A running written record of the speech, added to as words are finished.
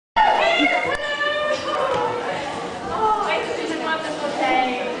Oh, it's been a wonderful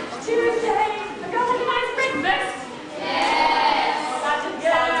day. Tuesday. Have you had a nice breakfast? Yes. That didn't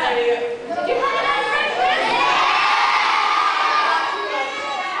sound very good. Did you have a nice breakfast?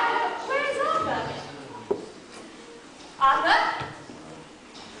 Yes. Where's Arthur? Arthur?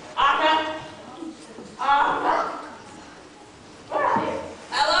 Arthur? Arthur? Where are you?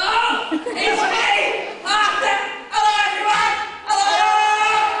 Hello? It's me! Arthur! Hello everyone! Hello!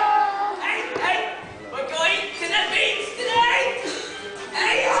 Hey, we're going to the beach today!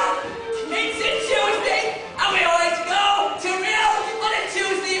 Hey, it's a Tuesday and we always go to Real on a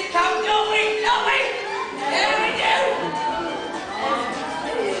Tuesday at camp, don't we? Don't we? Yeah, we do!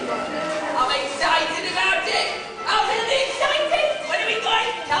 I'm excited about it! I'm really excited! When are we going?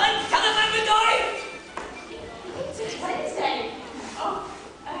 Tell them when we're going! It's Wednesday. Oh,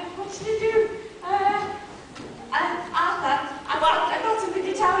 what should I do? Arthur, I've got something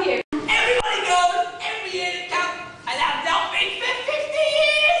to tell you. Everybody goes every year to camp, and I've not been for 50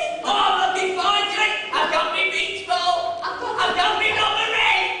 years! Oh, I'm looking forward to it! I've got my beach ball, I've got my rubber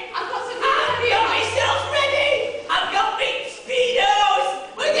ring, I've got something to I've tell you. got myself ready, I've got my speedos!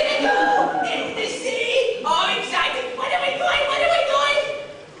 We're gonna go in the sea! Oh, I'm excited! When are we going? When are we going?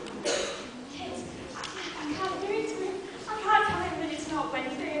 Kids, I can't do it to him. I can't tell him that it's not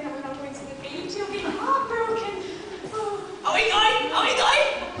Wednesday and that we're not going to the beach. He'll be heartbroken. Oh. Are we going? Are we going?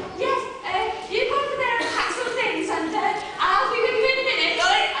 Yes, you go over there and pack some things and I'll be with you in a minute.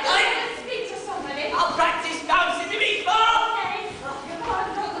 Got it, I'm got it. going to speak to somebody. I'll practice bouncing the beach ball! Okay.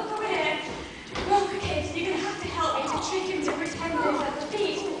 Don't look over here. Look, kids, you're going to have to help me to trick him to pretend that he's at the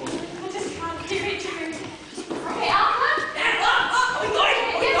beach. I just can't do it to him. Okay, Arthur? Yeah, are we going?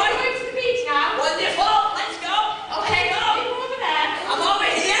 Are we Yes, going? we're going to the beach now. Wonderful! Let's go! Okay, Let's go! you go over there. I'm over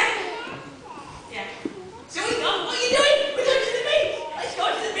here! Yeah. So we go. What are you doing? We're going to the beach. Let's go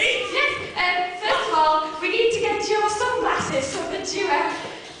to the beach. Yes, first of all, we need to get your sunglasses so that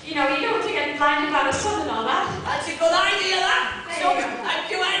you know, you don't have to get blinded by the sun and all that. That's a good idea, that. There So, you go. thank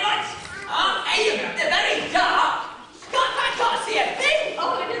you very much. Hey, they're very dark. I can't see a thing.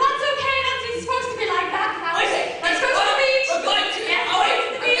 Oh, that's okay. It's supposed to be like that now. What is it? Let's go to the beach. We're going to Yeah, oh, wait. to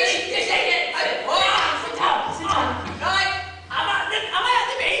the beach. This ain't it. Sit down. Sit down. Right. Am I at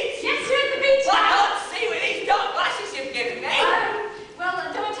the beach? Yes, you're at the beach Well, I now. can't see with these dark glasses you've given me. Well,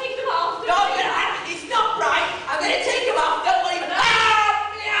 don't take them off. It's not right. I'm going to take them off. Don't worry.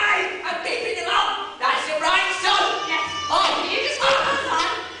 Yeah, I'm keeping them on. That's the right sun. Yes. Oh, You just keep them on.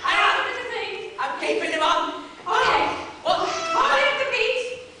 I am. Have a bit of thing. I'm keeping them on. Okay. What? I'll be at the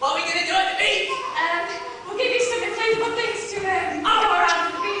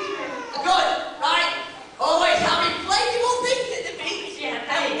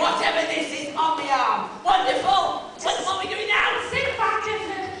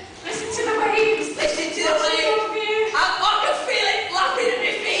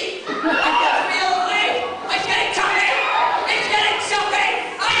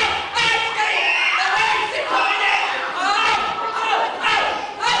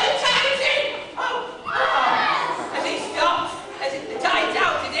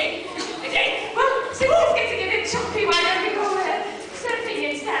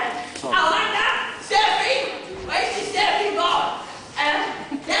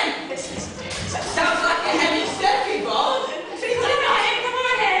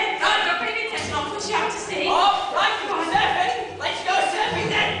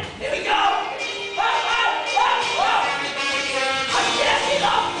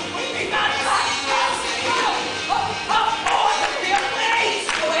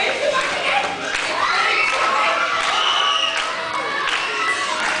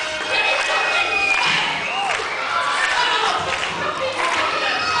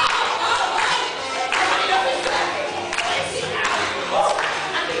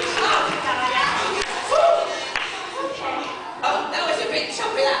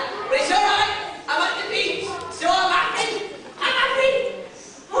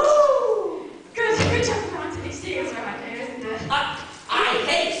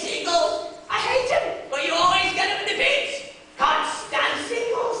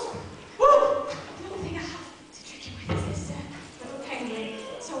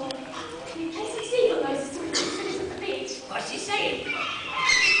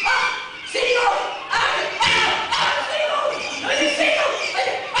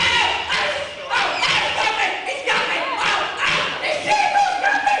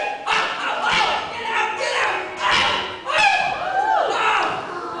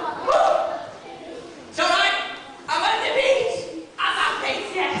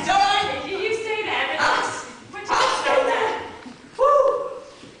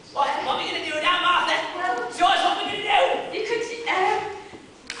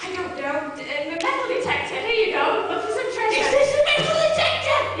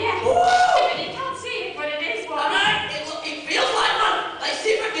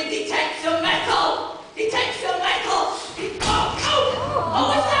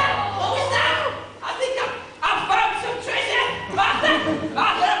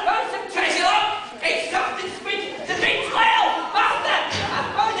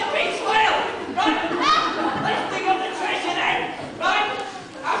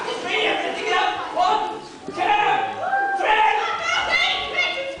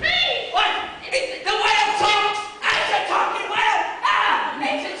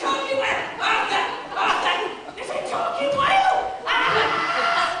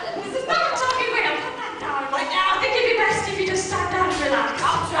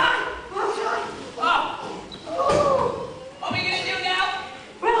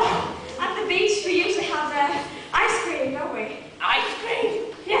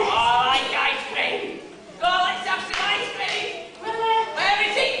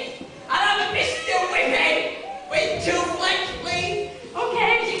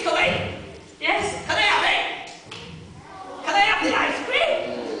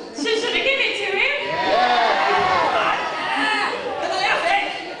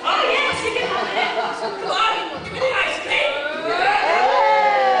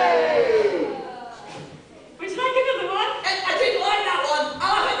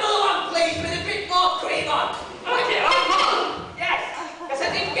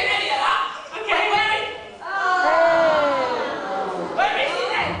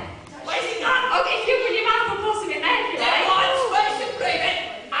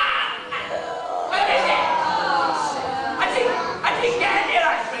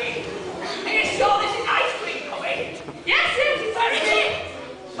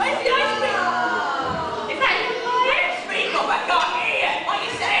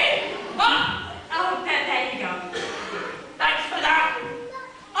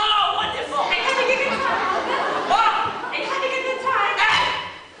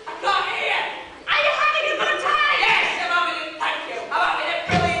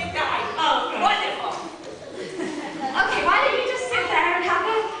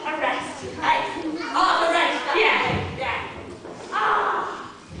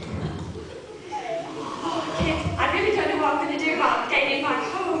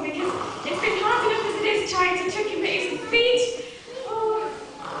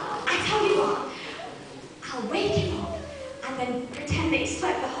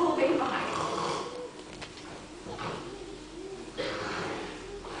the whole day fine.